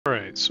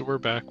Alright, so we're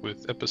back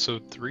with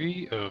episode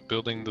 3 of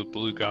building the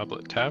Blue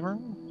Goblet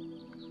Tavern.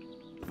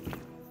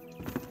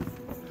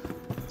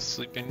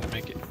 Sleeping to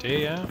make it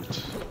day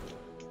out.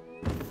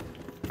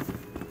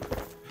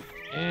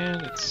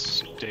 And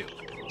it's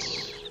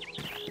daylight.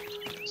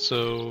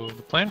 So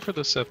the plan for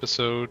this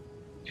episode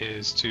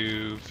is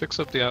to fix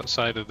up the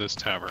outside of this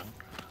tavern.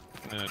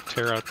 I'm going to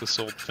tear out this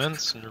old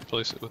fence and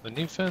replace it with a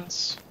new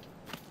fence.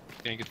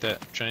 Gonna get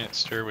that giant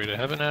stairway to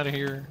heaven out of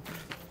here.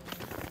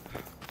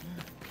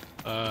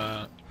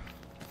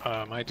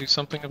 Might do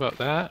something about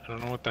that. I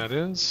don't know what that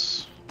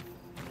is.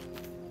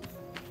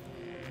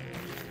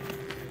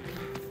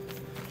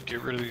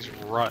 Get rid of these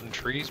rotten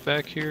trees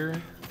back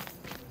here.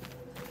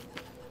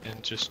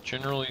 And just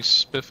generally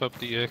spiff up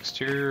the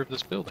exterior of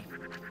this building.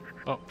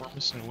 Oh, we're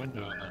missing a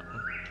window in that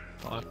one.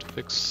 I'll have to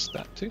fix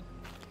that too.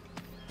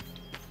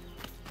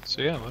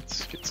 So yeah,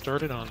 let's get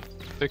started on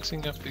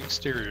fixing up the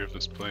exterior of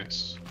this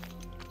place.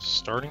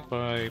 Starting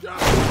by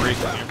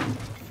breaking it.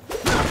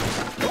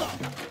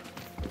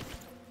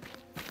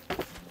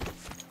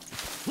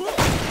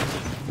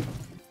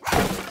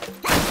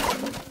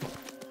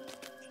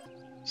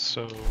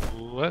 So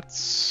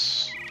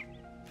let's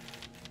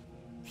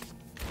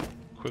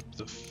equip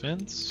the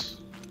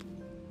fence.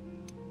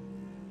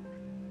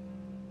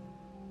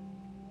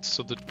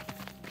 So the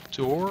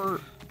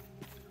door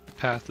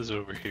path is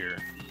over here.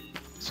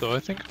 So I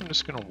think I'm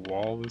just gonna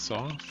wall this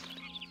off.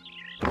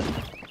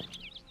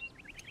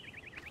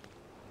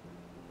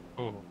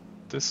 Oh,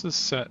 this is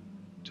set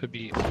to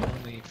be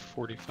only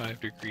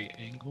 45-degree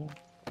angle.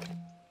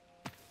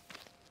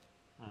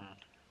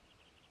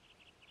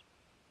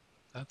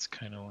 That's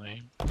kind of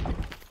lame.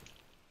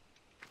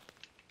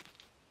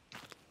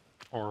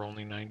 Or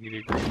only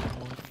 90-degree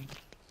angle,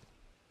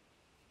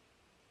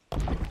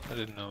 I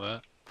didn't know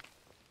that.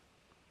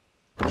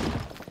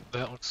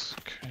 That looks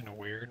kind of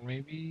weird,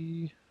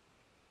 maybe?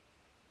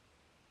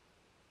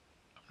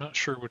 I'm not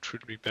sure which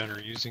would be better,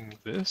 using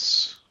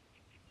this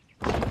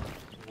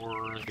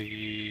or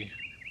the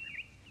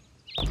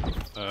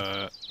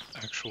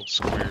actual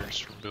squares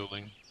for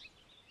building.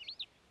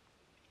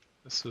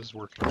 This is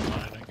working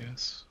fine, I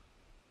guess.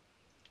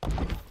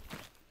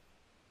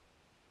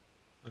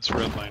 This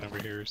red line over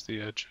here is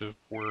the edge of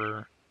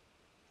where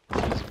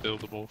is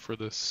buildable for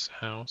this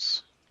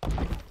house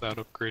without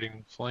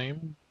upgrading the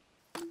flame.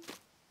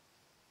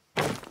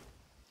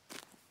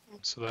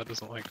 So that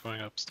doesn't like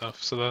going up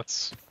stuff, so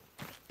that's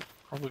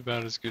probably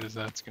about as good as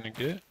that's gonna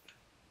get.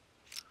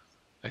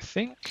 I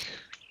think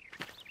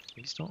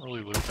these don't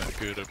really look that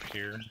good up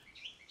here.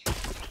 I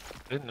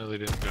didn't know they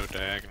didn't go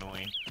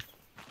diagonally.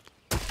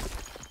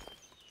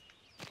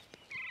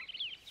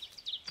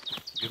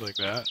 Be like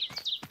that.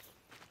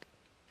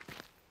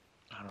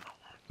 I don't know.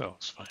 That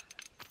looks fine.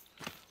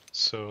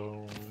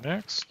 So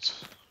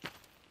next,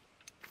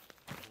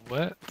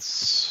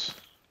 let's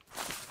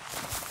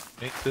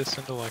make this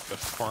into like a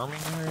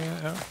farming area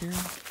out here.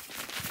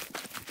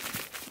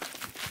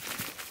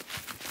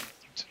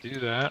 To do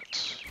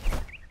that,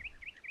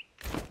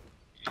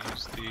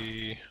 use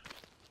the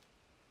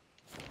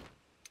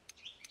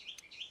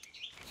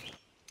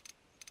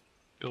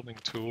building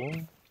tool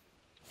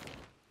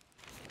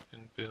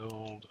and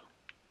build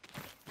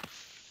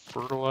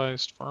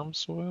fertilized farm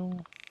soil.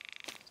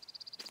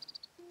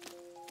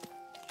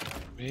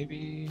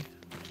 Maybe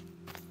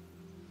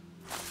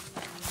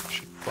I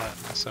should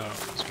flatten this out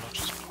as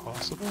much as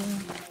possible.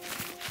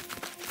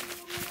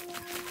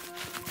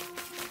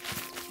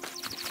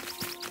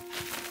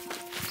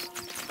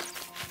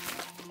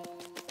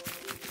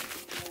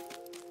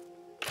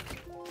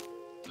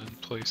 Then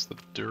place the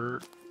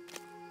dirt.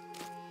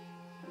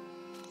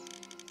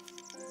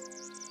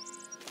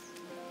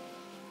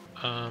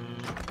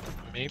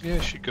 Maybe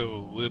I should go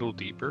a little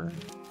deeper.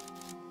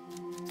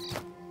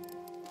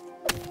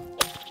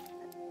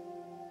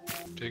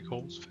 Dig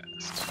holes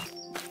fast.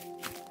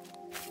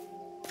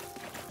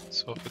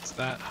 So if it's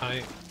that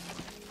height,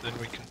 then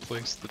we can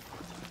place the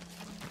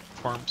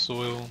farm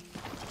soil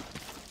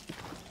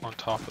on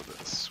top of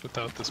this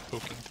without this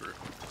poking through.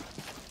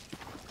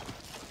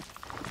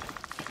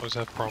 I always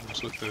have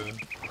problems with the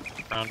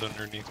ground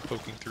underneath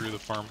poking through the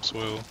farm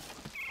soil.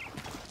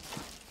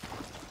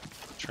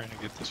 Trying to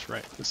get this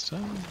right this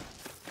time.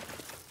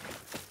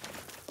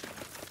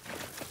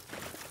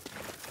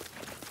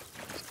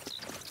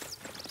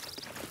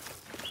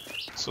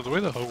 So the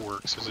way the hoe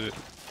works is it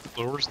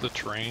lowers the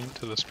terrain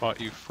to the spot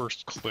you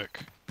first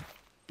click,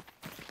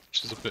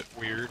 which is a bit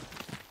weird,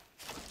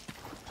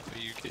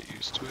 but you get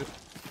used to it.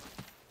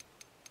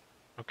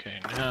 Okay,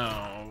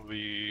 now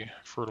the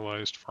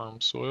fertilized farm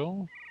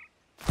soil,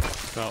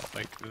 about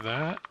like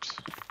that,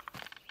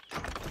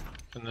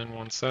 and then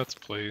once that's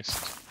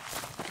placed,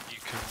 you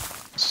can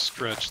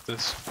stretch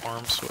this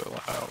farm soil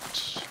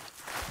out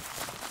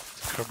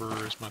to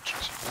cover as much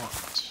as you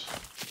want.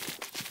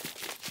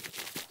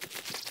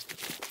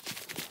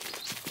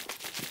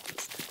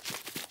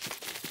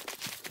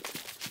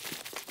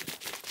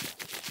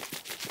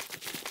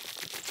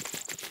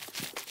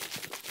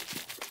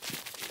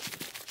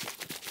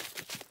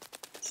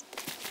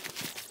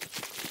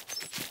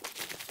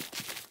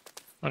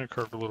 Might have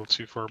carved a little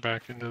too far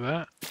back into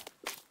that.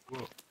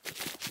 Whoa.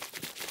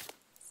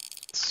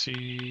 Let's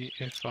see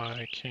if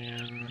I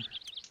can...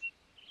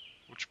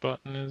 Which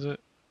button is it?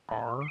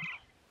 R?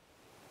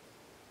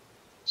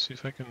 See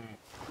if I can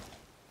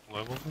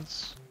level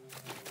this.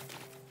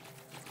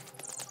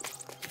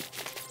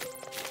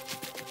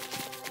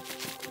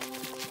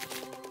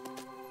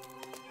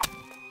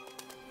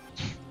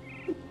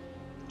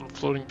 Little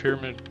floating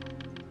pyramid.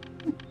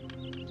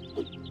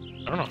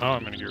 I don't know how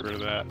I'm gonna get rid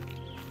of that.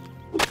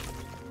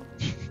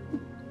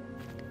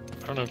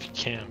 I don't know if you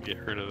can get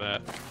rid of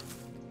that.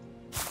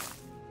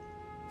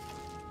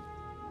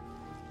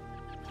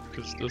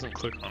 Because it doesn't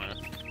click on it.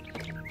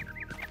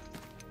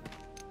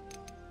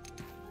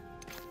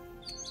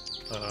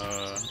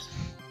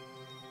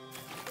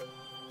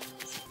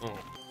 Oh.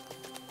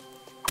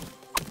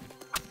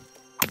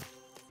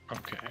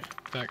 Okay,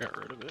 that got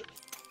rid of it.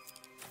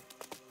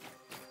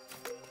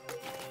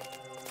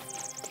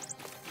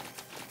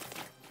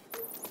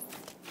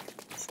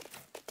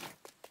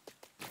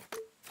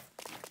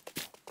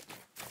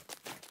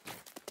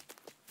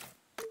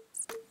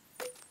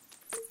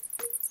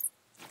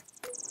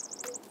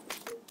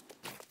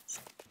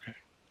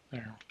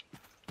 There.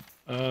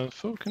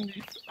 Hoe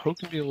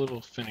can be a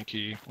little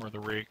finicky, or the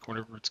rake,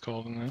 whatever it's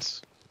called in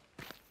this.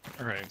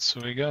 Alright,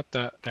 so we got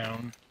that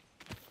down.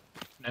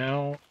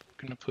 Now, I'm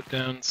gonna put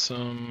down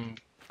some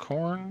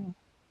corn.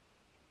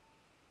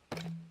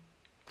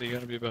 They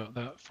gotta be about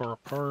that far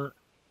apart.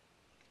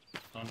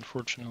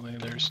 Unfortunately,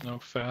 there's no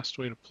fast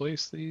way to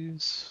place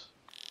these.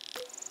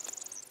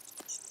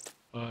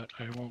 But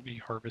I won't be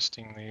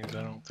harvesting these,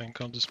 I don't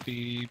think. I'll just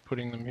be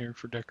putting them here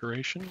for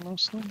decoration,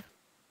 mostly.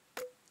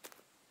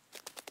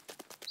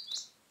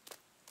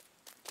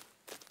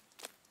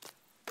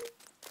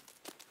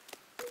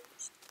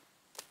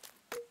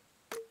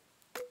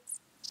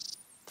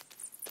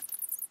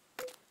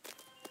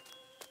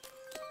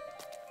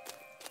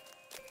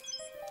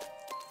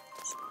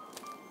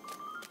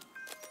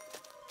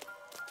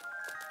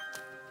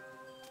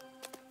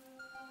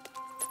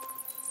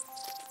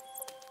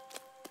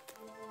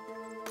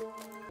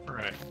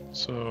 Alright,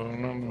 so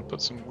now I'm going to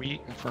put some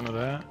wheat in front of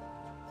that.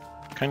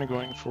 Kind of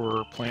going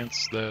for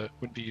plants that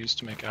would be used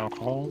to make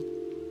alcohol.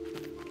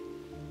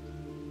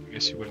 I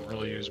guess you wouldn't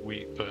really use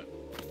wheat, but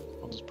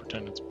I'll just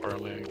pretend it's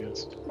barley, I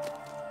guess.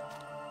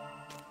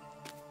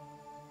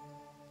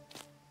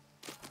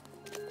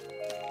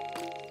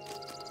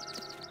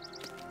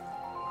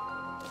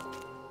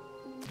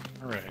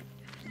 Alright.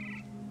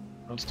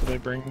 What else did I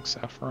bring?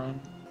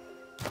 Saffron?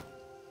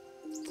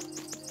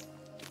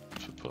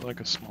 Put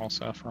like a small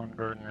saffron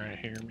garden right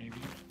here, maybe.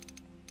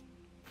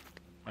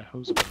 My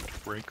hose is about to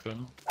break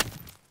though.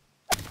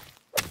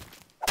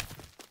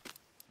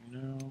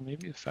 No,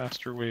 maybe a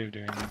faster way of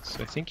doing this.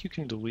 I think you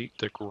can delete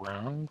the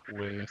ground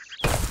with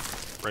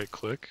right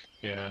click.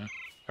 Yeah,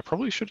 I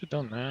probably should have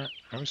done that.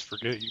 I always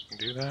forget you can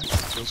do that. It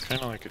feels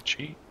kind of like a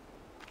cheat.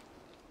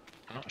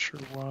 I'm not sure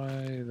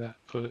why that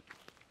put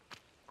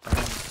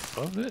ground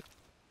above it.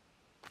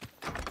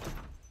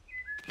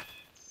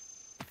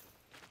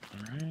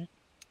 Alright.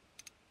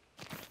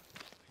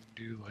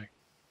 Do like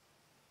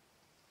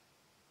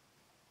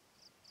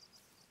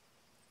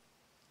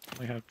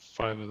only had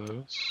 5 of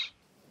those.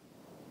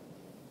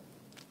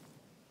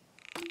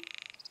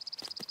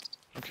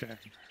 Okay,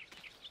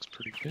 that's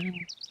pretty good.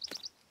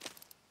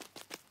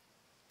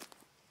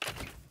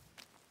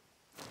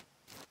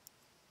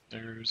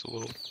 There's a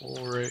little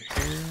hole right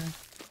here.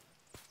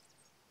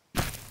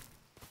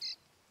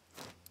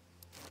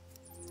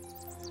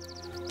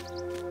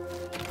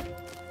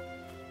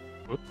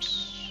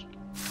 Whoops.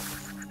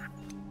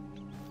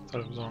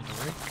 Thought it was on the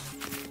rake.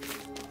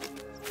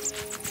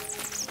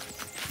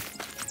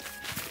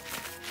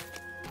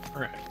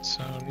 Alright,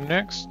 so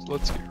next,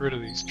 let's get rid of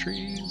these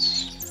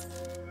trees.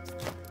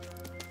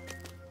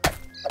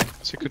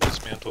 So you could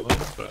dismantle them,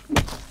 but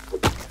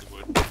it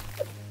would.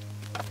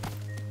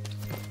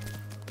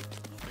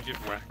 I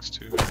get wax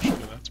too,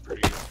 actually, that's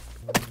pretty good.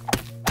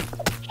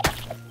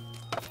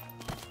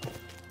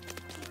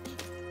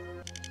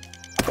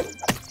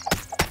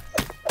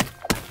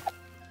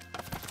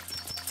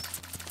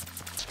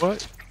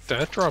 What?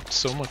 That dropped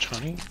so much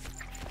honey?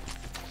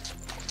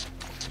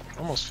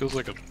 Almost feels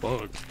like a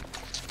bug.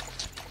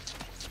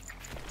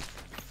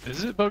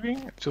 Is it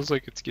bugging? It feels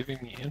like it's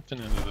giving me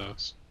infinite of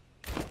those.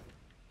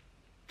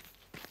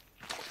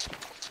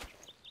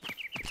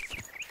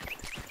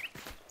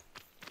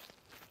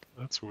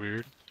 That's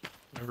weird.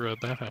 Never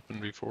had that happen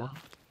before.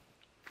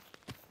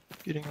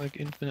 Getting like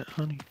infinite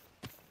honey.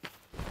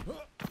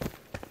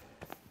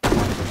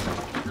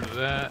 Get rid of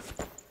that.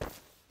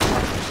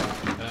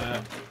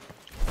 That.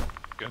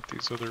 Got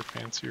these other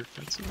fancier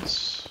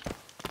fences.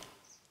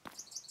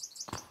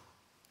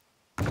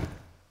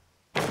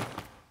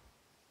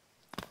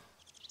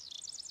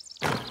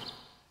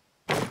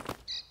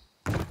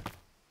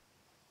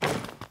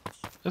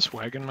 This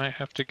wagon might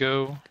have to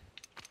go.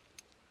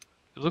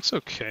 It looks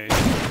okay.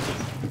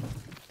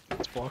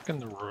 It's blocking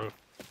the road.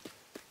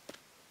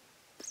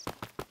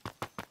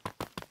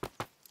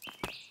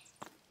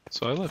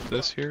 So I left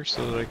this here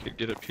so that I could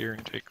get up here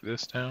and take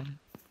this down.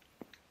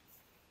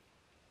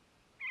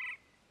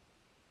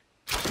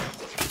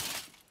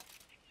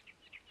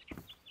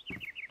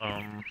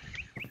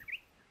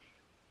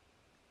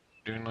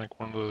 Doing like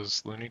one of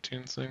those Looney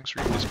Tunes things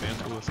where you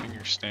dismantle the thing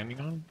you're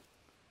standing on.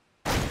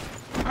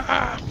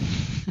 Ah!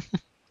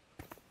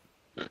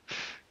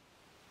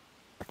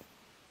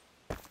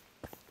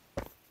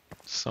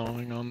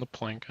 Sawing on the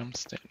plank I'm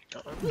standing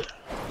on.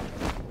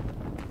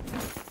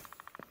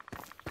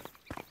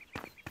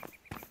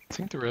 I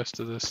think the rest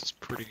of this is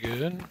pretty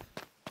good.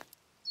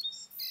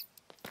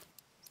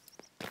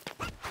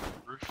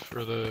 Roof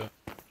or the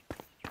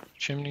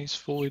chimney's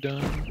fully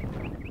done.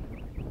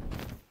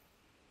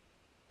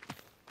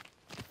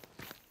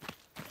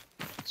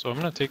 So I'm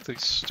gonna take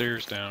these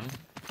stairs down,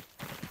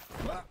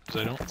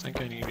 because I don't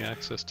think I need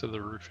access to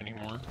the roof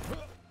anymore.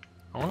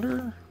 I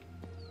wonder...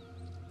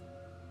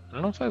 I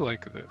don't know if I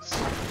like this.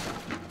 I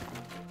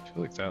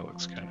feel like that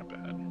looks kind of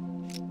bad.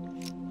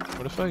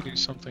 What if I do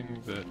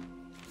something that...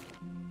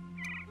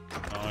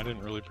 Oh, I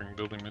didn't really bring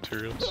building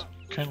materials.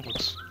 Kind of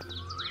looks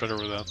better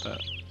without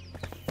that.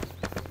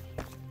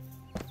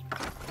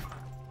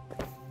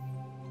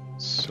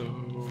 So...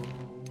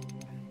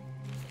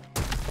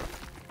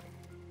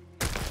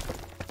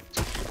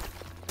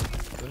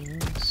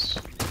 this...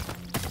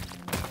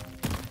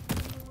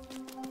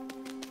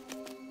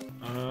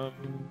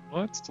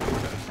 let's do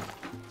that.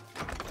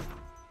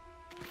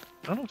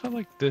 I don't know if I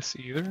like this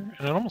either,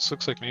 and it almost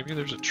looks like maybe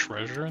there's a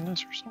treasure in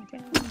this or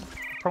something.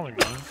 Probably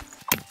not.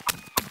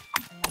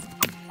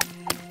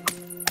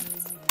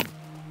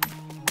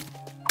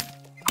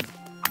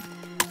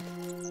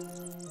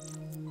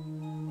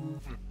 I'm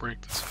gonna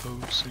break this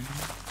hose soon.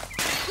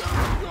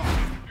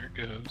 There it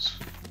goes.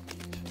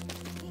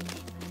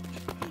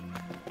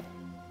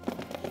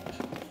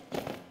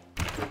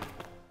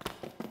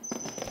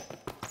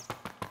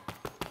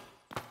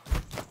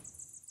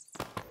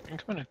 I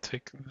think I'm gonna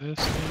take this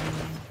down.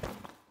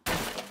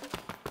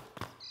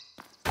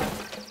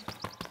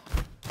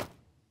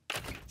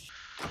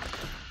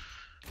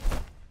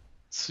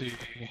 Let's see.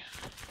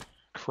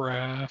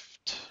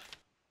 Craft.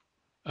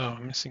 Oh,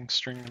 I'm missing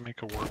string to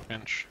make a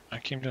workbench. I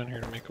came down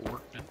here to make a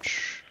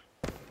workbench.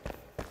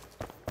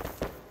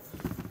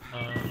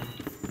 I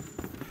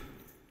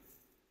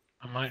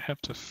might have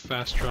to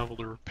fast travel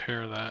to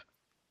repair that.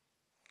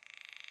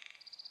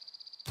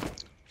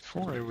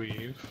 Before I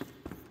leave,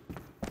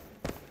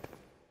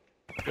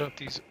 got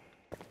these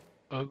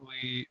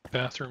ugly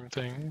bathroom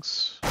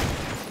things.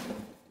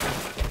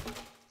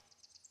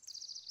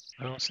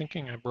 I was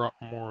thinking I brought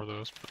more of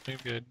those, but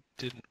maybe I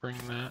didn't bring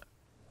that.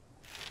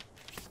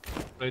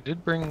 What I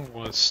did bring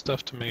was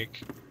stuff to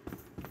make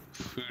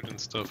food and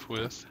stuff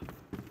with.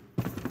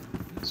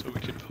 So we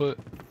could put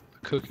the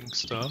cooking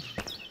stuff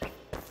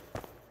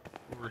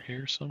over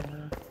here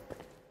somewhere.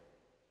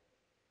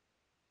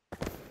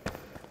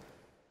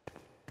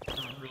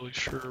 Not really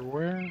sure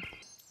where.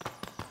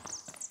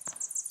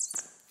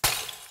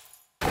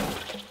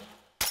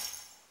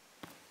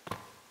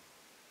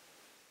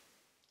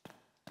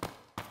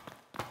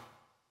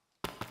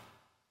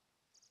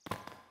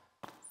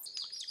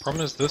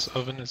 Problem is this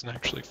oven isn't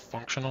actually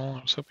functional.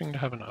 I was hoping to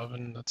have an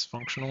oven that's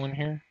functional in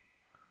here.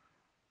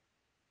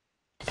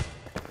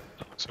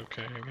 That looks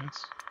okay, I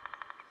guess.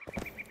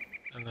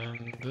 And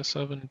then this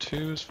oven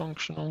too is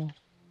functional.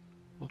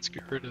 Let's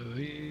get rid of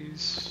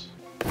these.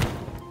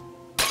 Oh,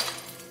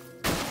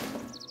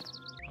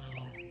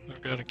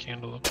 I've got a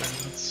candle up there.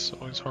 That's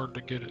always hard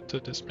to get it to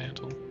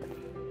dismantle.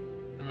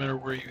 No matter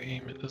where you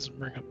aim, it doesn't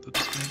bring up the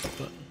dismantle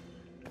button.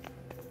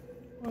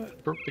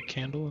 What? Broke the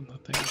candle and the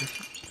thing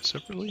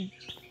separately?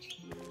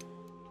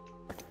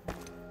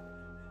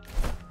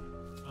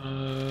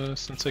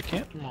 Since I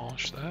can't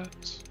demolish that,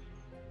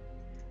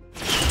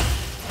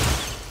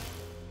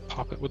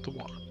 pop it with the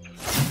wand.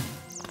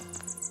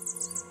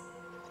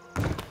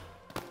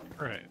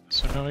 Alright,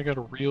 so now I got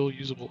a real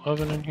usable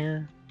oven in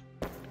here,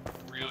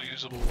 real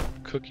usable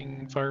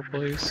cooking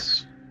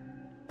fireplace,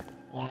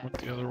 along with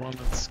the other one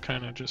that's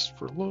kind of just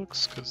for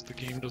looks, because the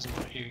game doesn't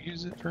want you to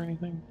use it for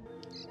anything.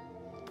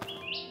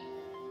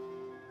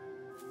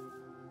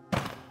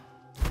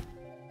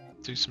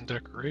 Do some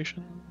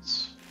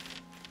decorations.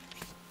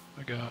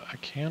 I got a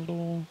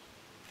candle,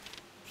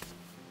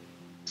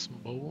 some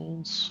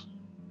bowls.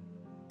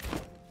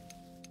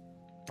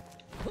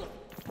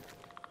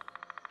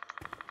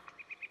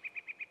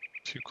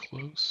 Too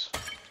close.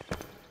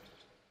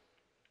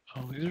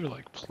 Oh, these are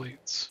like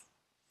plates.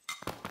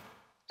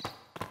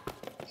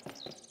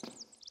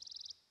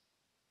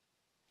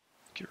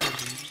 Get rid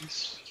of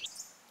these.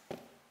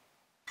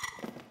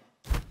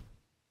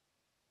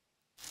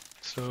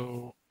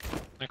 So,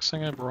 next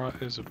thing I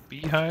brought is a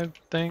beehive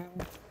thing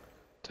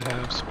to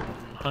have some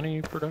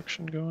honey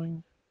production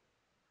going.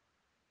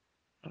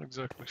 Not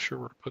exactly sure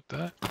where to put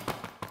that.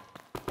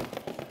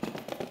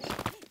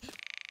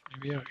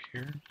 Maybe out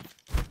here.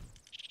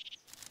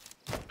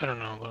 I don't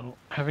know though.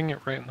 Having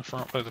it right in the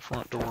front by the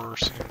front door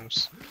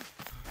seems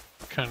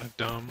kind of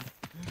dumb.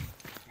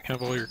 You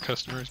have all your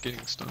customers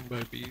getting stung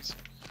by bees.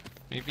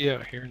 Maybe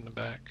out here in the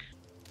back.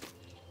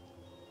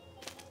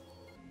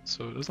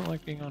 so it doesn't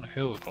like being on a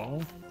hill at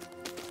all.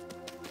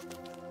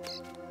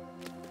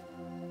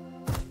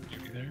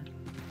 Maybe there.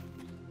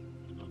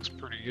 Looks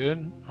pretty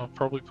good. I'll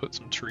probably put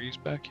some trees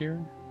back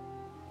here.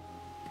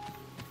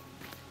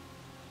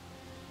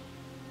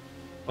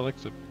 I like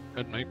the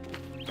red maple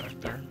back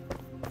there.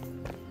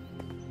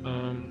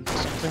 Some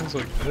things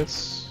like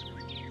this.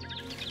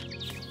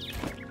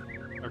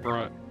 I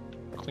brought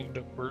cleaned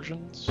up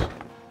versions.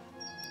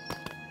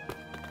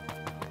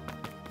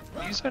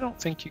 These I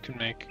don't think you can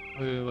make.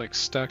 They're like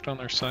stacked on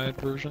their side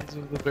versions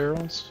of the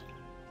barrels.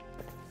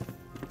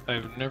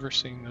 I've never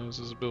seen those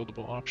as a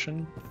buildable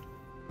option.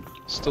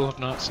 Still have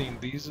not seen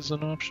these as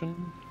an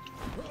option.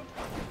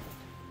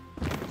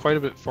 Quite a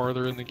bit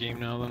farther in the game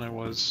now than I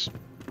was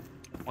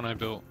when I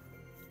built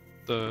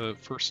the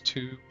first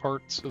two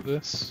parts of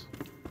this.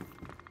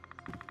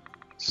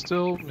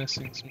 Still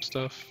missing some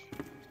stuff.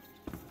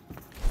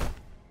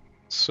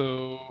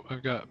 So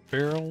I've got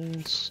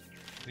barrels,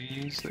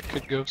 these that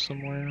could go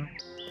somewhere.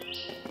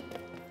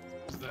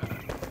 What's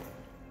that?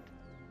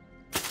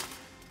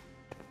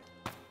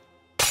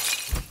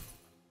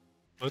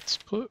 Let's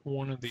put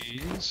one of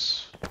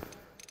these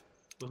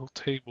little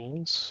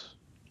tables.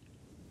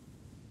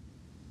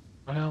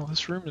 Well,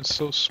 this room is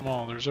so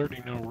small, there's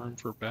already no room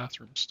for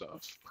bathroom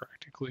stuff,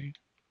 practically.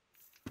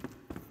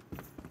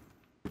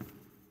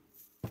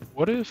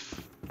 What if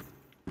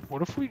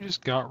we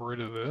just got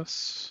rid of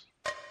this?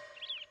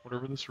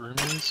 Whatever this room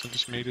is, and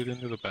just made it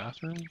into the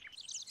bathroom?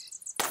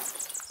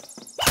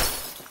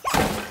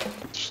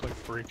 Just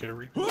like break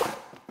everything.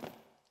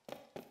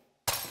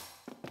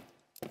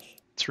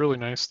 It's really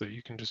nice that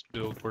you can just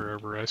build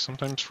wherever. I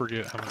sometimes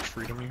forget how much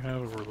freedom you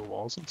have over the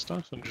walls and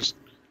stuff, and just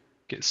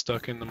get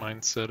stuck in the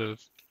mindset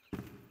of,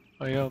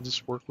 oh yeah, I'll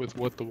just work with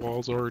what the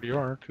walls already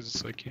are,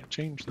 because I can't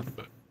change them,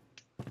 but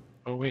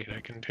oh wait, I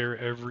can tear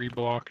every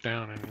block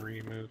down and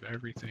remove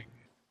everything.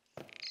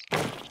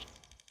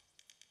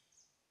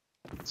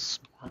 It's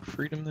more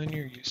freedom than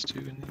you're used to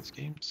in these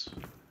games.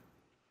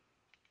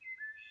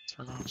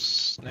 Turn off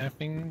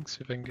snapping,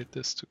 see if I can get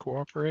this to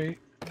cooperate.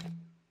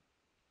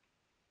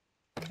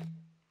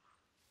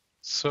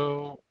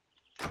 So,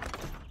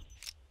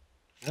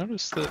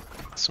 notice that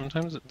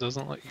sometimes it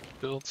doesn't let you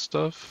build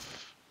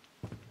stuff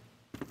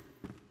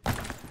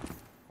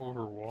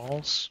over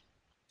walls.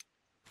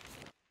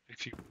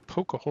 If you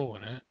poke a hole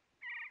in it,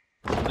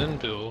 and then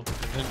build,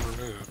 and then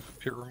remove,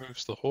 it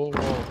removes the whole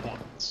wall at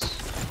once.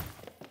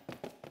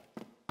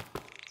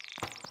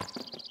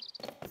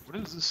 What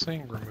is this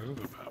saying remove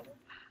about?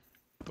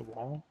 The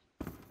wall?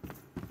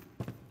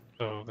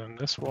 Oh, then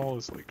this wall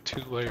is like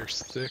 2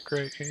 layers thick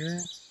right here.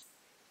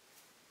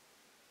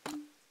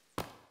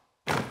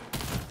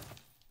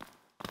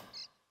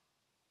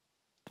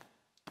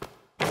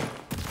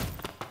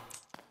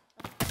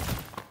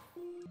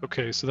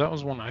 Okay, so that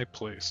was one I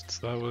placed.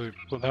 So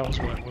that was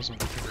why it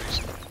wasn't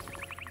erased.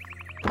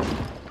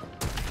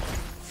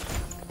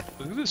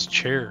 Look at this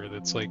chair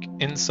that's like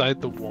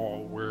inside the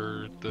wall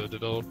where the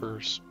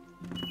developers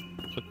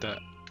put that,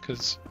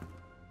 because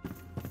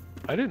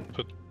I didn't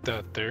put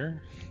that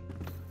there.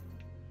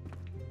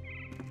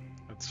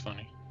 That's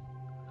funny.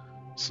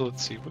 So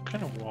let's see, what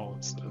kind of wall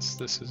is this?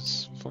 This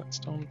is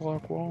Flintstone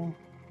block wall.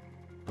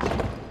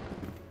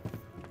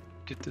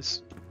 Get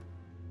this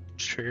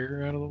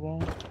chair out of the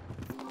wall.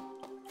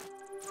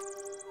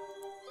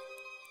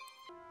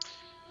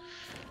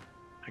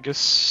 I guess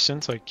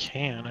since I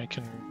can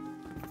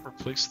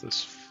replace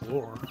this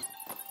floor.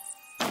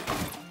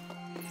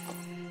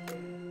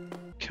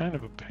 Kind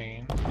of a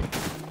pain.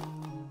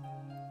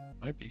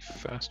 Might be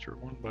faster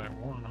one by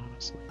one,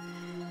 honestly.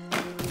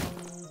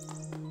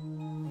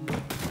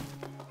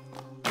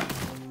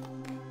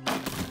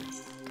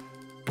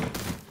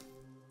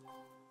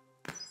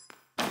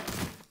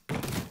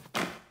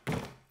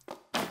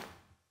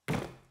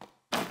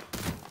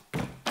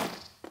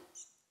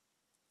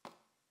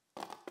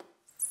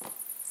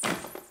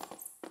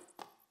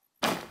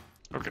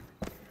 Okay.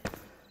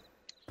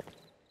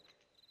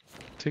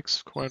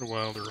 Takes quite a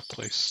while to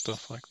replace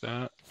stuff like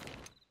that.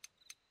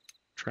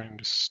 Trying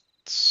to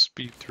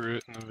speed through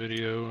it in the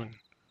video and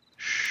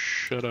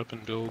shut up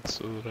and build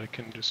so that I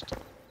can just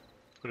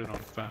put it on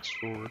fast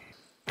forward.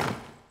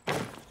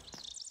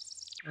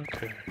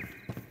 Okay.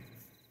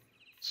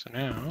 So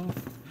now,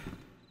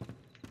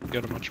 we've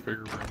got a much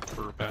bigger room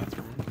for a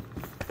bathroom.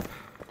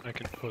 I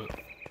can put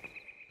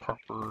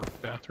proper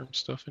bathroom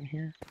stuff in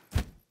here.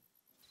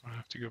 I'll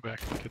have to go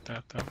back and get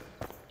that though.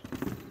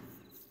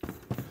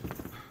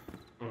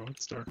 Oh,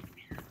 it's dark in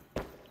here.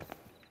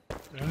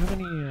 Do I have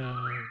any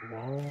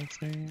wall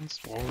things?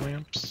 Wall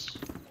lamps?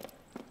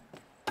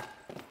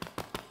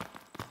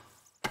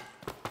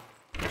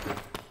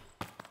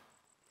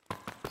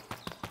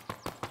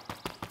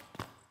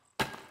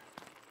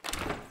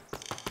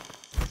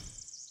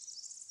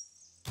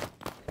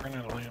 Ran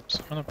out of lamps.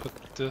 I'm gonna put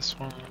this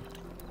one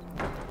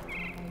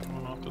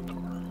off the door.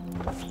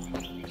 I'm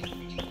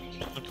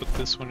gonna put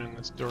this one in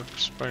this dark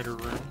spider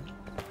room.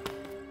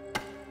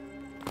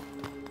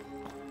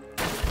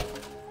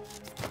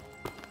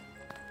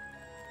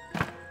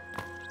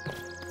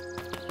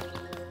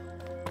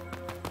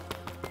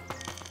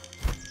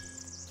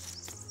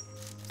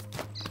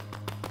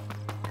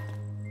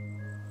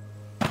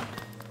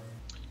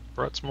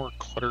 brought some more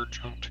clutter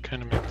junk to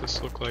kind of make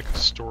this look like a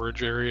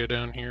storage area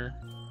down here.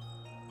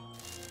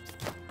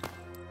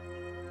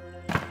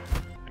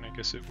 And I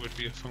guess it would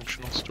be a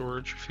functional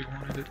storage if you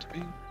wanted it to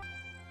be.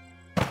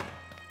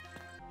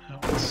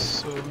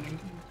 Outside.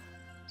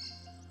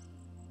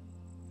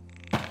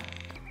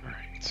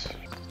 Alright.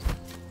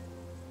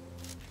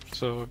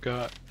 So I've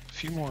got a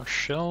few more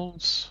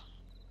shelves.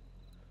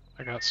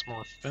 I got some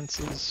more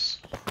fences.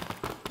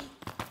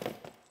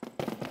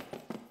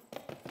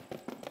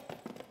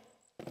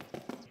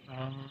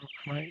 I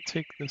might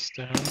take this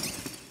down,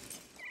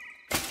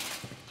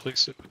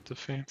 replace it with the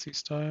fancy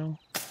style.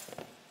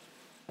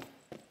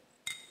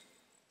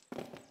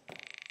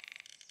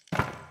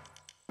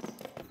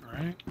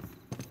 Alright.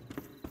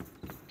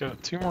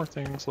 Got two more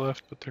things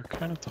left, but they're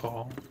kind of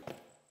tall.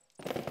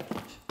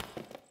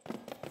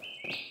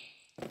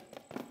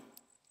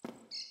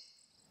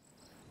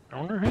 I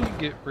wonder how you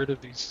get rid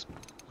of these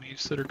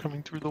leaves that are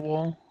coming through the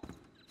wall.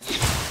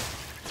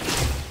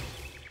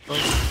 Oh,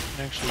 you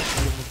can actually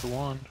shoot them with the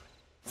wand.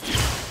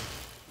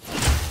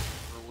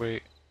 Or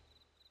wait.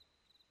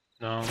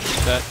 No,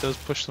 that does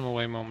push them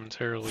away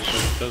momentarily, but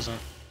it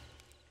doesn't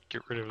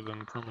get rid of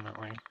them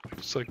permanently.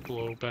 It's like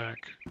blow back.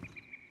 I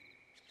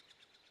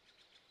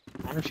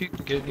wonder if you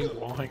can get any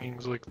wall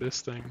hangings like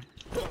this thing.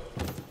 I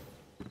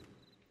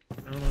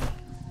don't know.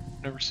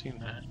 Never seen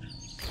that.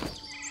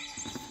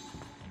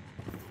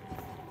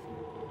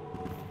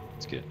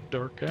 It's getting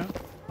dark out.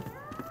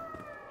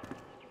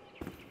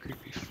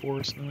 Creepy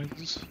forest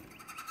noises.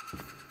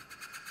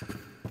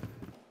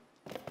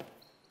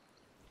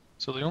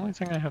 So the only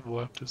thing I have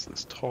left is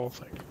this tall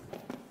thing.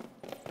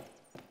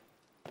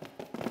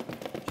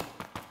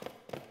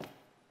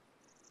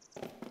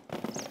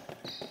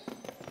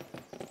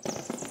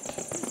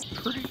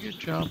 Pretty good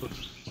job of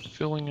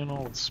filling in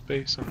all the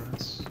space in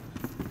this.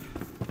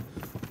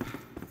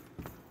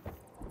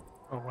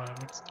 Oh wow,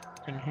 it's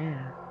dark in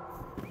here.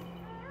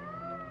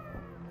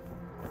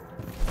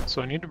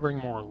 So I need to bring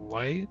more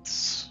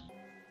lights,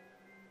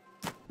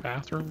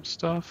 bathroom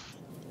stuff,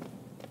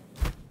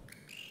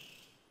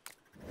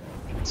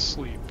 and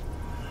sleep.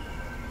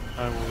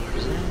 I will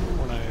resume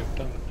when I have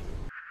done it.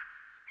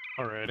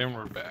 Alright, and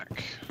we're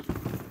back.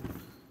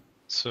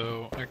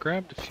 So I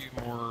grabbed a few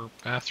more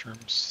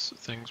bathrooms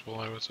things while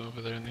I was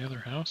over there in the other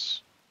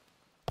house.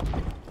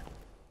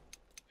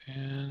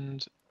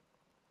 And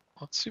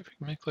let's see if we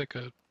can make like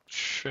a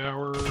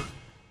shower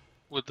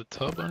with the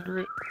tub under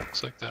it.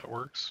 Looks like that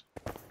works.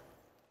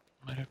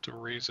 Might have to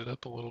raise it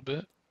up a little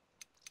bit.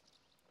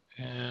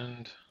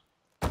 And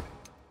a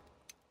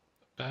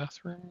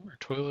bathroom or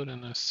toilet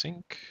and a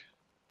sink.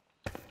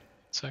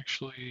 Let's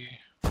actually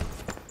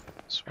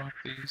swap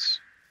these.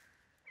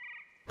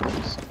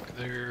 Sink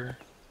there.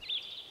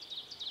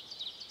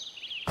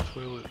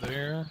 Toilet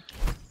there.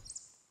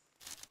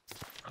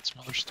 Got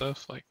some other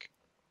stuff like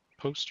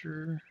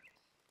poster.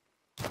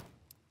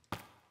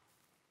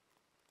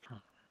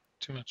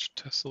 Too much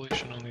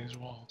tessellation on these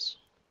walls.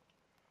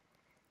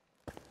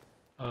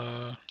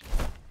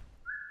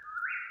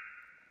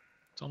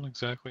 Don't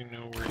exactly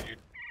know where you'd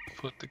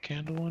put the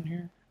candle on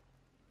here.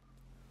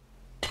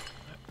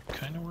 That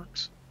kind of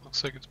works.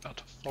 Looks like it's about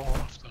to fall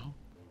off though.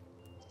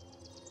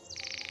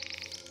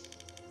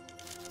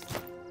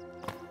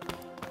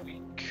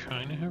 We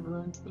kind of have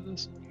room for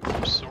this,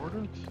 sort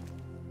of.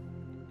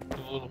 Put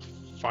a little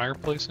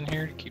fireplace in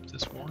here to keep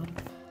this warm.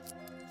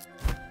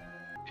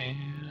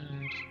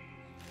 And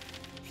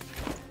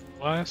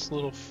last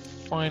little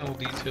final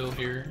detail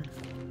here.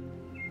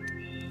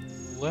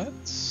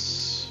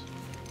 Let's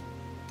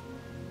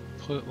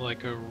put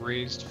like a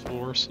raised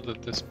floor so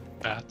that this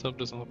bathtub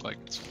doesn't look like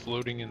it's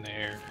floating in the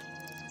air.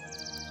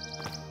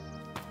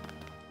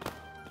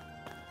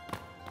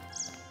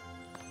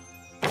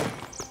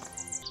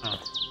 Oh.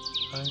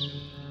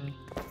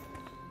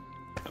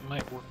 I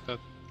might work that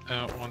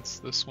out once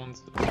this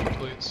one's in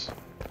place.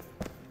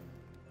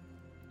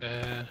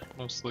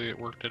 Mostly it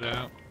worked it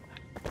out.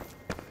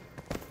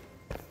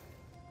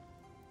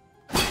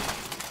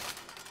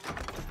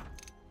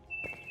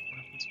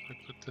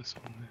 This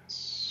on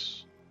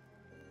this.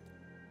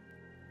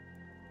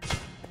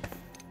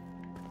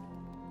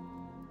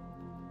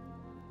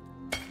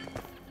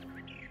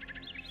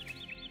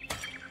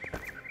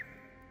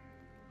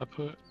 I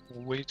put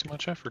way too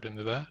much effort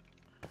into that.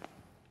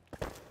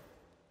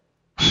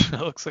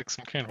 That looks like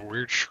some kind of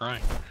weird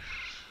shrine.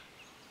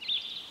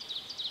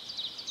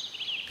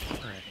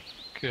 Alright,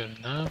 good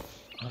enough.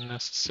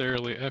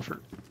 Unnecessarily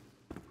effort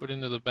put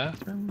into the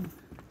bathroom.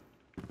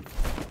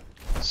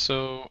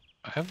 So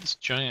I have this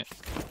giant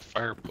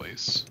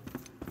fireplace.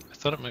 I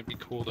thought it might be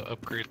cool to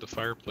upgrade the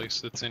fireplace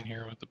that's in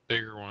here with a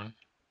bigger one.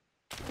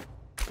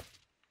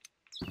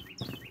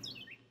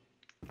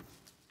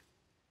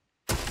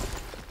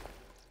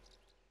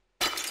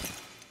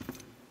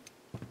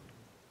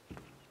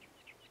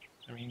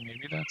 I mean,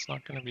 maybe that's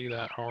not going to be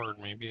that hard.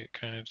 Maybe it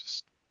kind of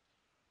just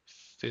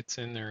fits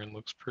in there and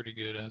looks pretty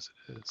good as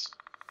it is.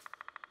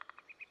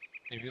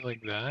 Maybe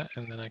like that,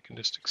 and then I can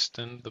just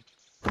extend the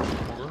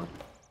floor.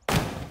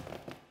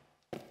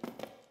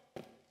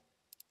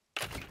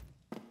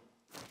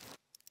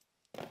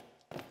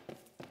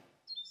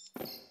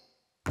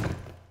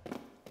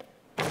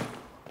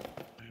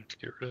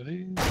 Get rid of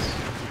these.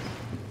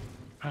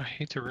 I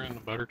hate to ruin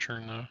the butter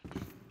churn though.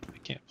 I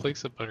can't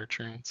place a butter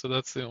churn, so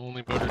that's the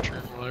only butter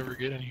churn we'll ever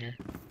get in here.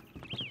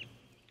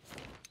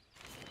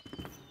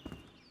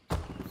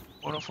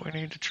 What if we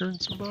need to churn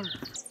some butter?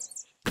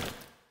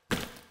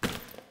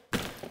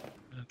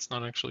 It's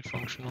not actually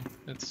functional.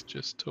 It's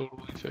just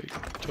totally fake,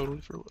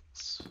 totally for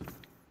looks.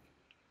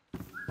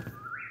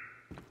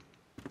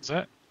 Is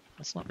that?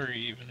 That's not very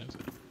even, is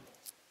it?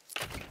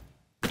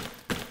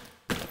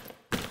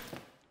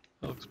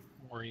 That looks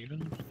more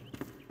even.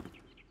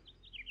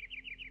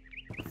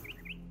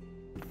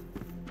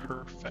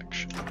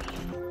 Perfection.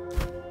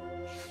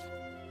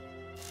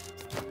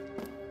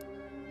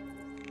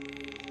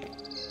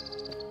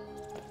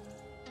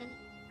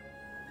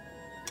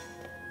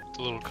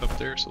 The little cup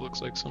there, so it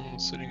looks like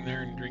someone's sitting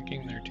there and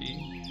drinking their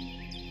tea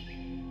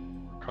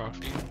or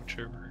coffee,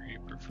 whichever you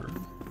prefer.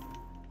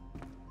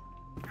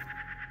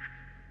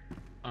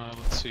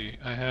 Let's see.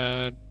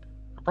 I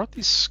brought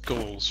these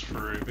skulls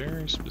for a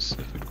very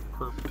specific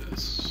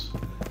purpose.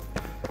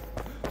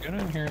 Go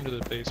down here into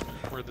the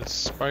basement where the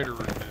spider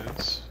room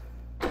is.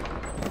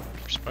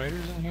 Are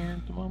spiders in here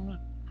at the moment?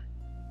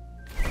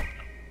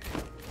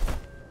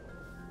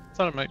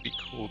 Thought it might be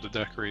cool to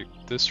decorate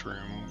this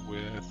room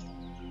with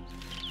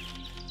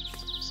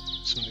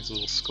some of these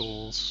little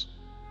skulls.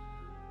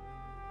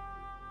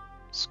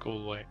 Skull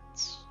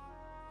lights.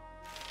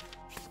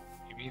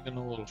 Maybe even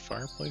a little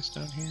fireplace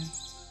down here.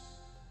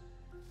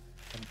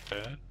 And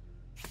bed.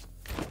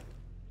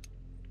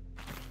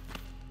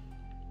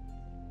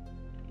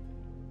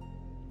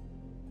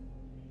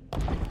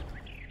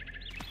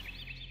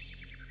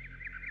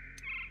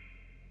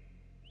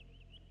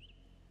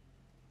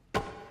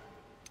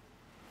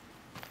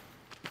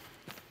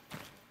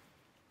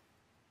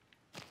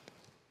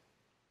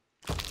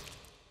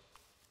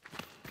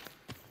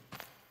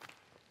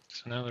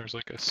 So now there's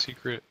like a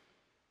secret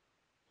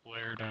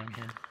lair down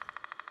here.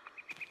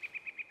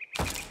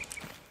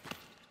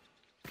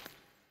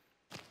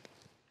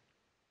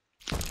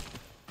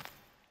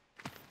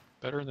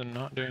 Better than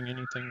not doing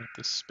anything with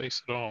this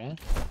space at all.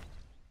 I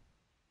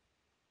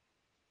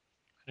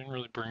didn't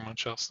really bring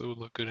much else that would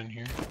look good in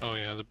here. Oh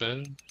yeah, the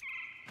bed.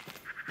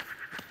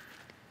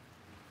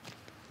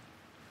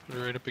 Put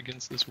it right up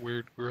against this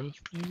weird growth,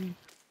 maybe?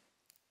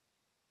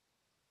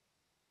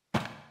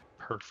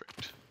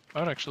 Perfect. I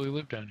would actually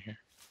live down here.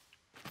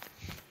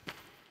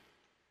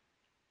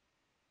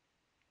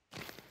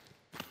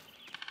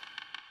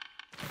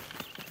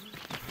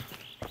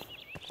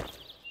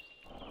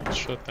 Let's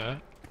shut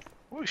that.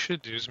 What we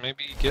should do is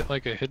maybe get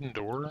like a hidden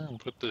door and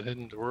put the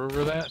hidden door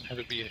over that and have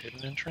it be a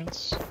hidden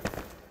entrance.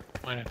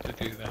 Might have to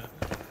do that.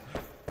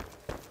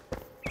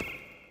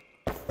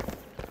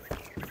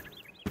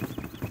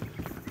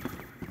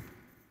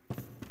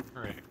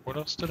 Alright, what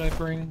else did I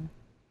bring?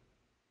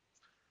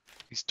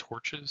 These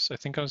torches. I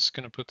think I was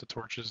going to put the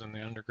torches in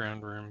the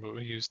underground room, but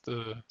we used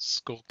the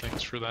skull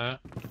things for that.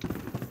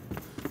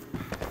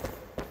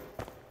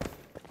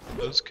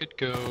 Those could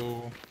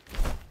go...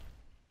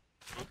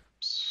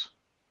 Oops.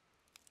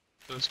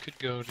 Those could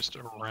go just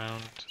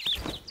around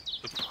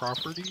the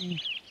property.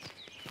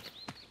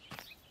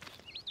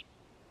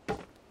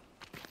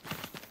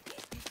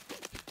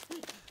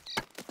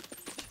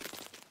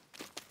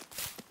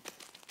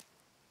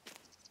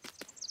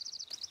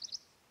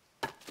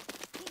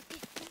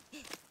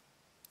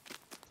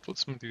 Put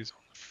some of these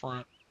on the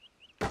front.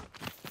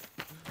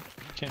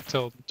 Can't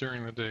tell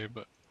during the day,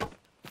 but I'm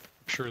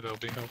sure they'll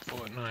be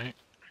helpful at night.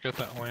 I got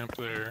that lamp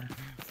there.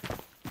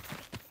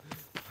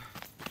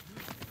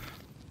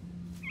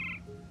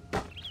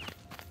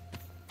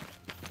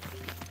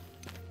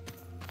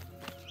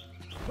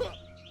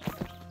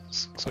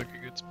 This looks like a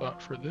good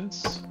spot for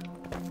this.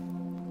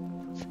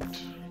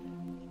 Perfect.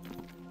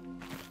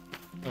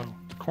 Oh,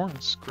 the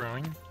corn's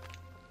growing.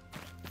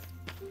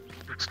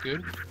 Looks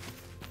good.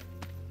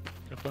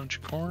 A bunch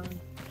of corn,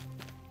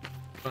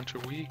 a bunch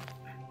of wheat.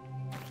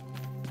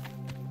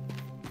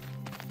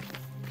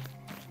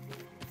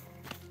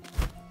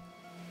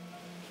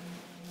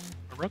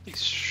 I brought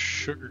these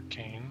sugar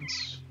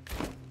canes.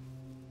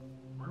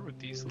 Where would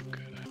these look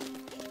good at?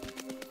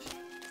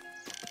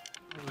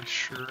 Not really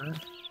sure.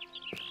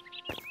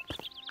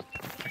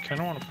 I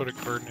kind of want to put a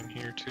garden in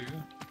here too.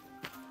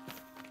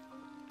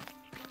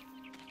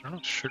 I don't know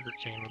if sugar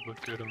cane would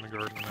look good in the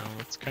garden though.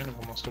 It's kind of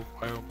almost a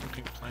wild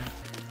looking plant.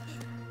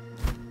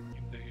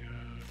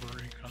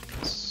 On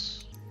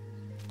this.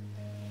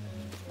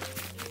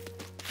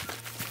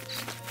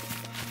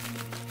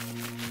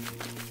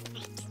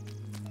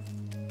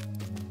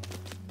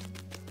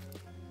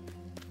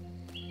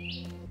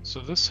 So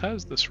this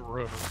has this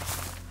road.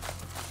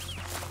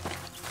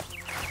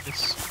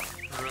 This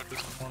road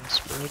doesn't want to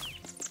spread.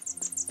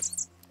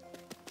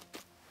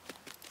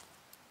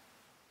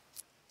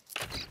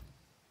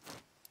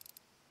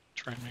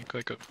 Try and make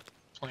like a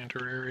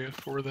planter area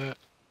for that.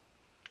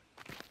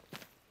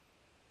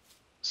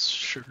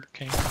 Sugar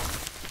cane.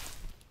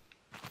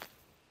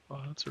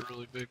 Oh, that's a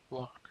really big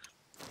block.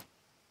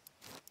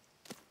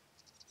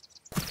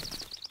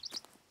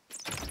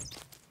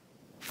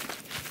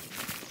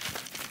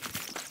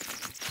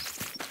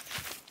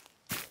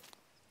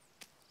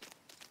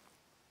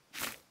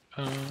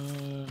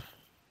 I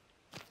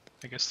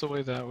guess the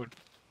way that would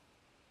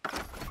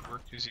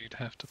work is you'd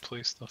have to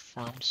place the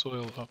farm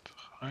soil up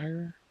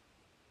higher.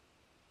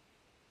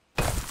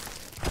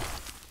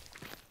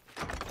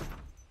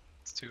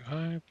 It's too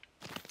high.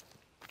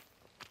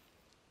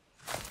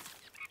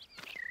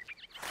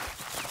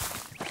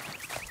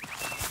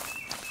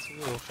 It's a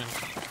little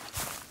finicky.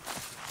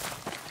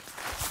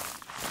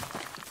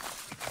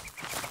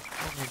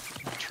 Don't need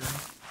much room.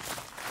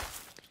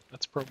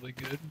 That's probably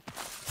good.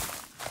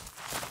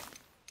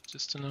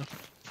 Just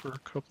enough for a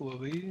couple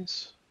of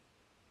these.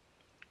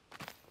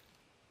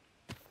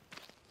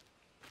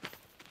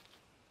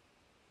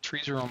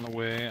 Trees are on the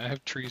way. I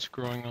have trees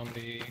growing on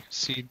the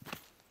seed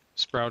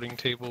sprouting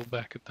table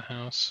back at the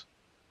house.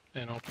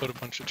 And I'll put a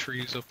bunch of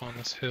trees up on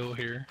this hill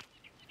here.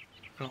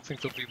 I don't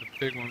think they'll be the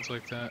big ones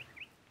like that.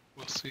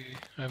 We'll see.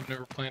 I've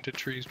never planted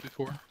trees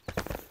before.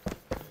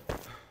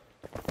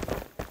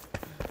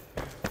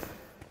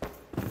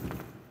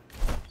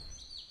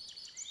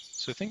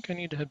 So I think I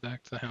need to head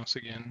back to the house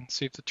again,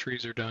 see if the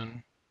trees are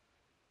done.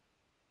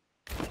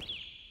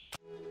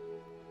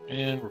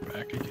 And we're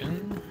back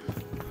again.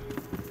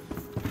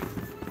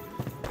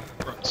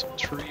 Brought some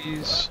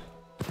trees.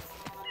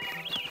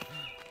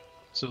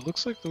 So it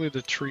looks like the way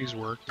the trees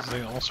work is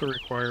they also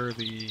require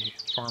the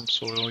farm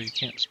soil. You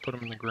can't just put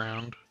them in the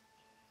ground.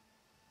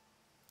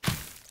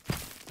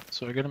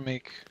 So I gotta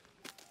make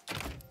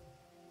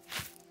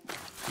a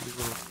few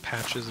little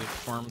patches of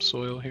farm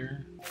soil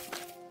here.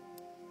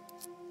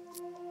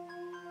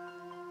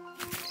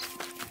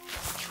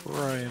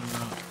 Try and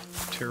not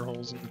tear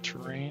holes in the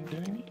terrain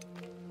doing it.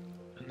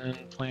 And then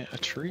plant a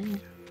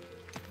tree.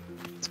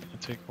 It's gonna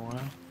take a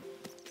while.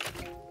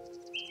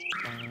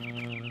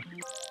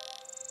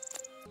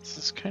 This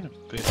is kind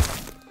of big.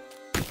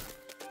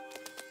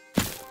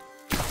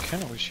 I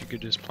kind of wish you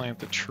could just plant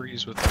the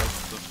trees without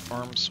the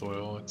farm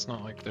soil. It's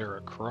not like they're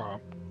a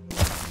crop.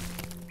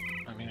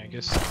 I mean, I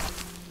guess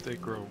they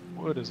grow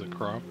wood as a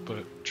crop,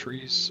 but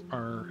trees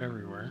are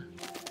everywhere.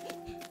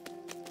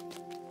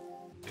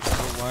 They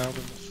grow wild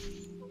in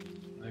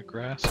the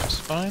grass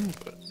just fine,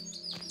 but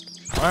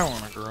if I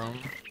want to grow them,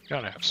 you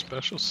gotta have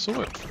special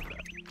soil for that.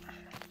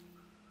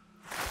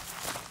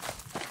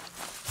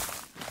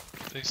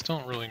 These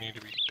don't really need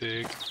to be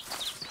big,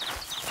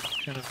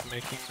 kind of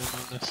making them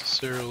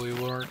unnecessarily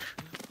large.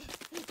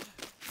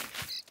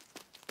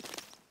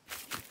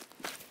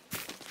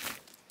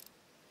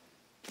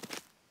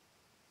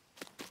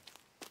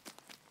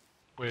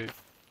 Wait,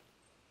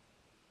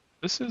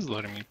 this is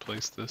letting me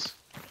place this.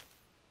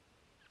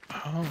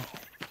 Oh,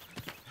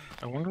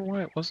 I wonder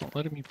why it wasn't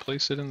letting me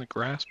place it in the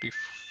grass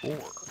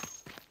before.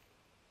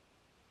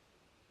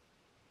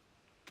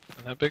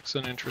 And that begs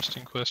an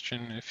interesting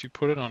question. If you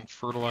put it on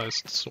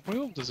fertilized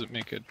soil, does it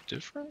make a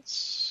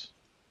difference?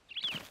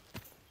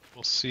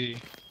 We'll see.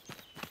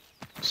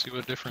 We'll see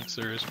what difference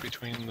there is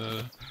between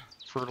the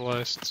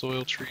fertilized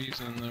soil trees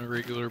and the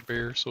regular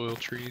bare soil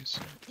trees.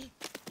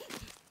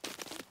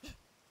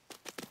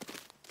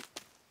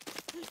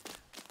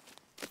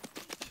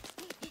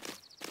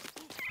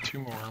 Two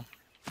more.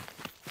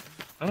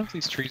 None of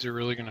these trees are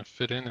really going to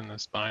fit in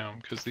this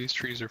biome because these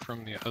trees are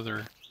from the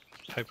other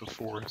type of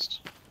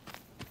forest.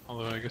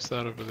 Although I guess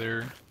that over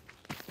there,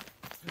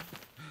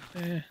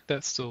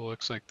 that still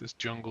looks like this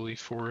jungly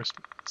forest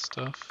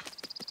stuff.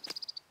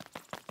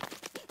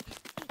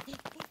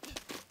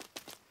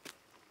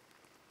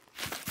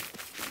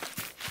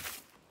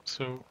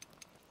 So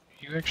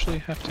you actually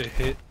have to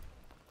hit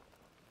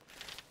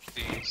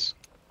these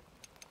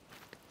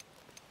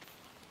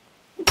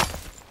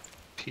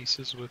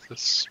pieces with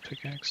this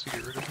pickaxe to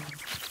get rid of them.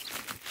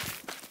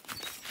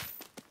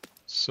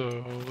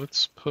 So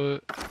let's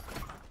put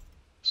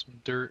some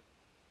dirt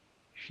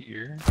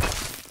here. I'll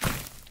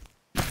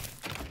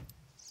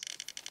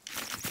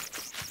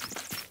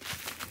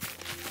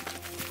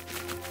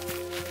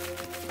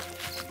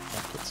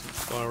put some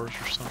flowers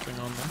or something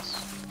on this.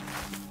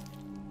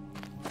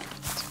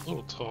 It's a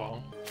little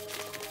tall.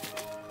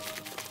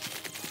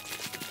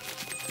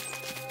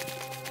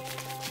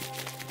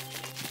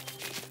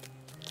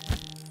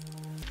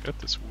 Got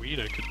this weed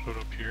I could put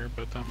up here,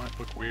 but that might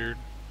look weird.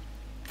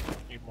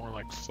 Need more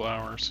like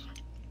flowers.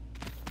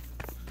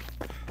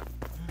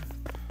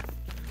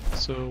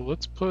 So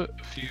let's put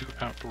a few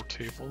outdoor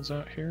tables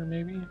out here,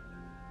 maybe?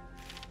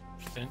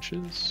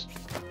 Benches?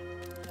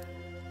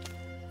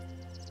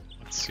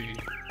 Let's see.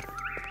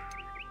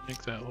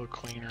 Make that look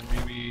cleaner.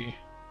 Maybe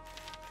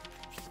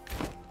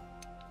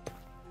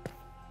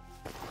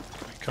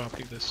I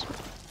copy this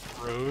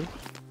road.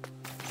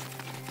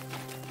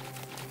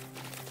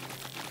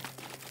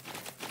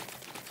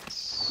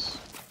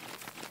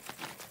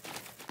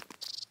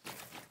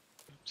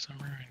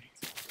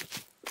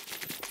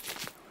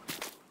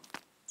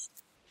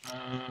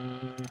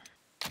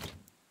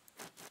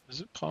 Is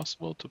it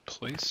possible to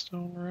place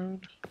stone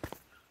road? I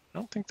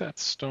don't think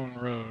that's stone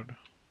road.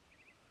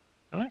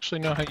 I don't actually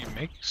know how you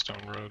make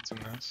stone roads in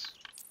this.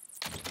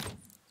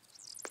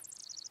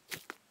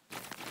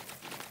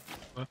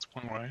 That's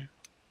one way.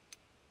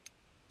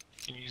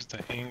 You can use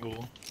the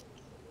angle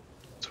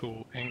to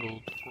tool,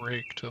 angled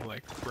rake, to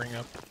like bring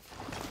up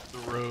the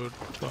road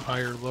to a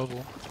higher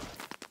level.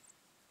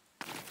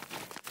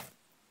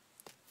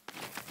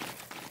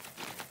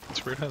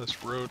 It's weird how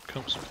this road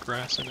comes with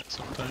grass in it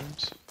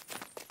sometimes.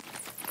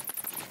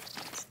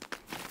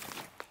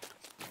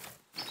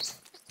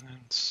 And then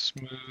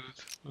smooth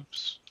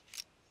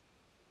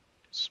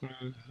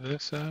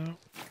this out.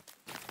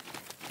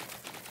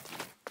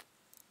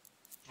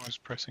 Always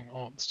pressing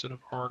Alt instead of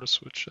R to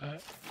switch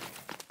that.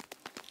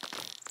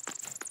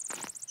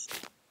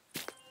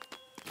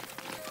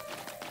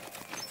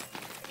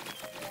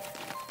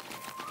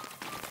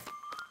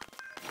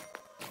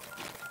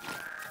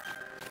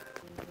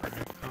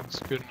 Alright, that's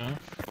good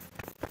enough.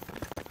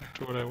 Back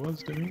to what I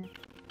was doing.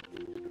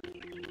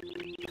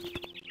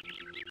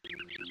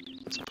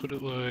 Let's put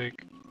it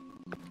like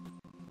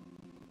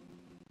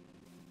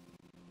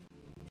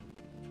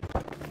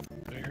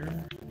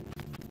there.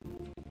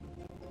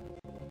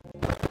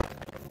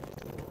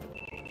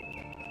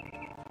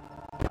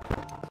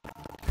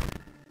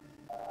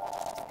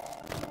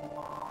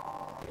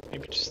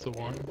 Maybe just the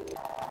one.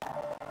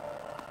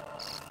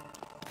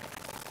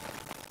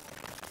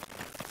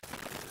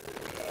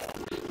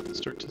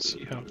 Start to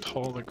see how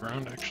tall the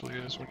ground actually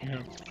is when you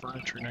have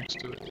furniture next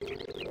to it.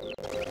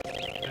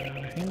 Get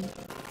out of hand.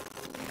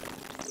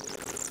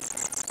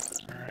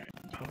 Alright,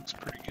 that looks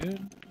pretty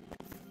good.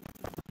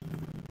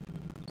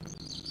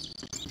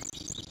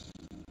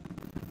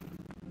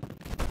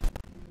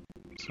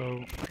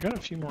 So, I got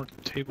a few more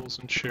tables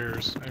and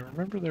chairs. I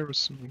remember there was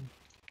some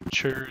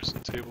chairs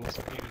and tables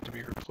that needed to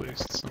be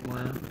replaced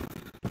somewhere.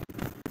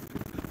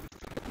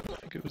 I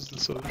think it was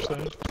this other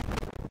side.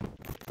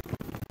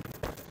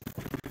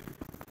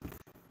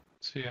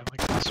 So yeah,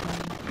 like this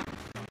one.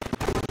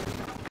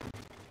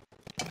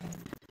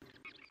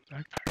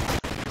 Backpack.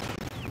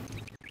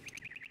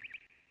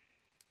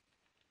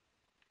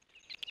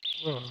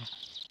 Whoa.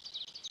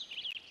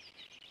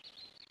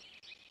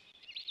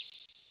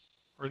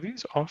 Are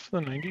these off the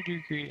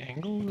 90-degree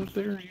angle that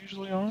they're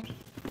usually on?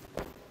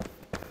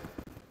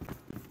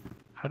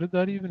 How did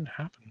that even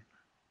happen?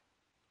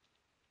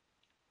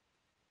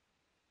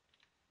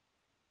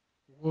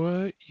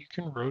 What? You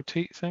can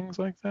rotate things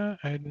like that?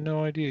 I had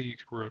no idea you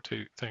could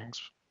rotate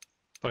things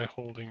by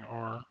holding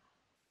R.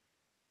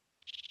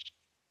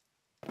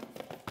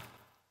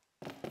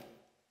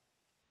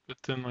 But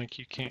then, like,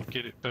 you can't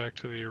get it back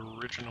to the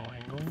original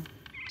angle.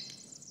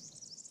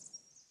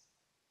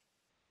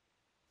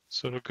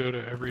 So it'll go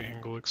to every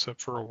angle except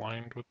for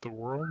aligned with the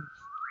world?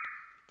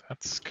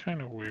 That's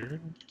kind of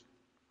weird.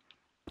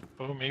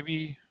 Oh,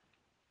 maybe...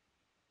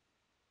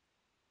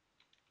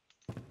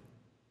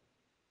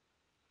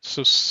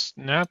 So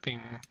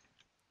snapping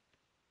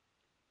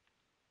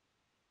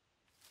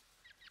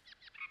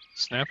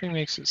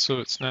makes it so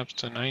it snaps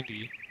to 90.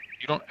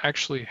 You don't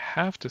actually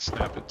have to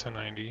snap it to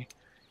 90. You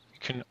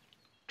can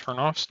turn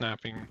off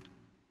snapping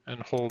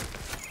and hold,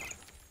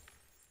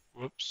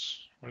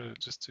 whoops, what did it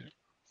just do?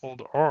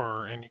 Hold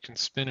R and you can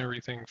spin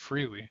everything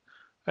freely.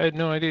 I had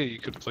no idea you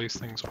could place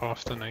things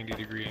off the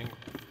 90-degree angle.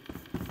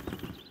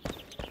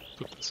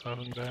 Put this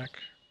oven back.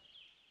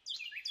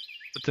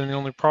 But then the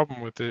only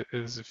problem with it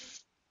is if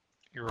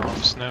you're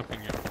off snapping,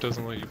 it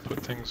doesn't let you put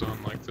things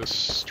on like this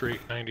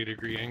straight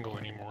 90-degree angle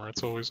anymore.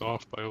 It's always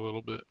off by a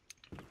little bit.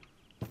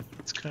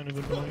 It's kind of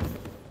annoying.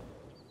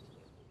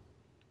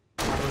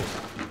 But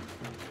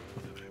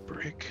did I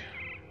break?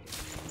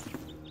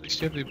 At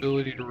least you have the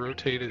ability to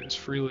rotate it as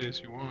freely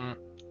as you want.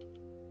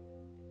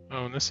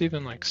 Oh, and this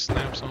even like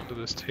snaps onto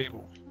this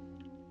table.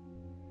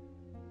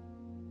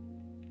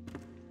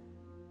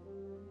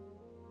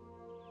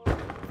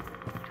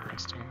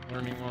 Interesting.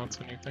 Learning lots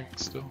of new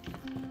things still.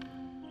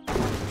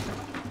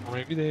 Or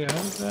maybe they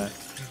added that?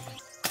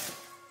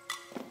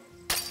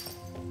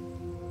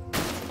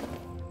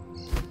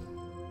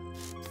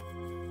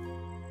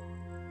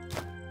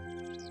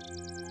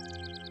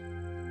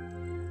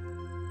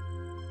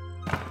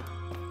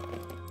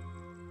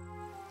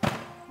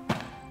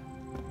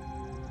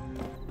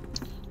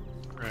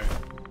 Right.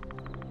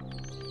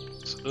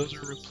 So those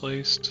are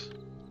replaced.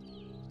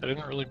 I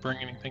didn't really bring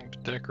anything to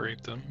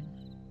decorate them.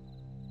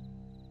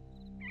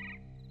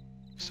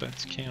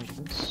 Besides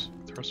candles.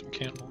 Throw some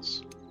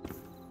candles.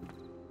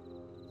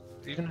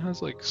 It even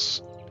has like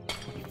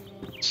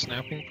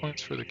snapping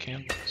points for the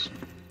candles.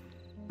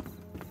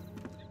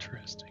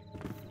 Interesting.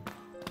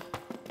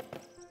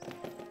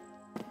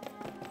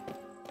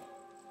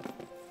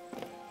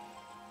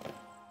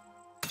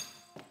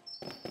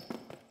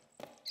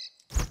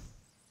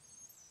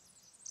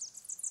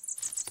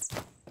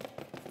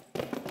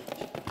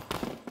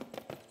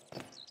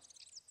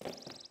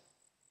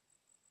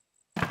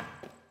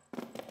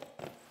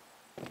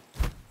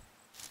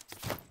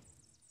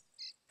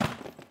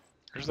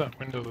 There's that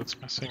window that's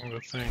missing the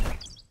thing.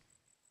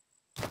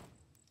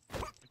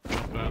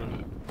 Jump out of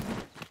it.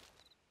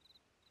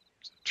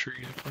 There's a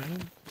tree I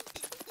planted.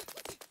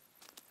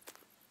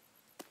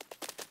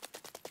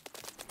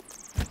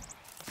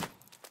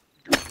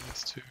 Get rid of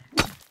this too.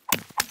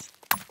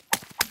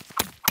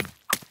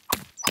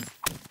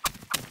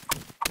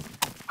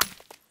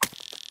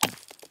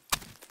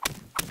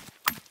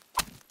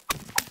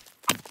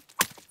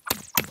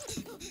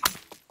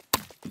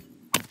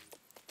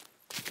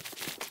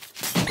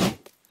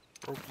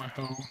 Broke my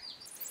hoe.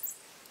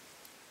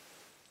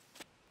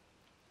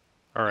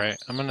 Alright,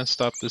 I'm going to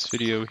stop this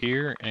video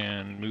here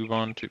and move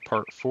on to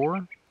part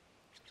 4.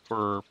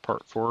 For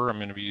part 4, I'm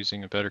going to be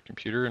using a better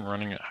computer and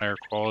running at higher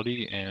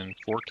quality and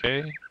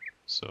 4K,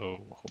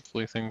 so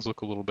hopefully things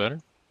look a little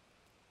better.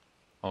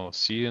 I'll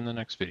see you in the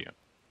next video.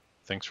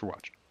 Thanks for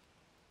watching.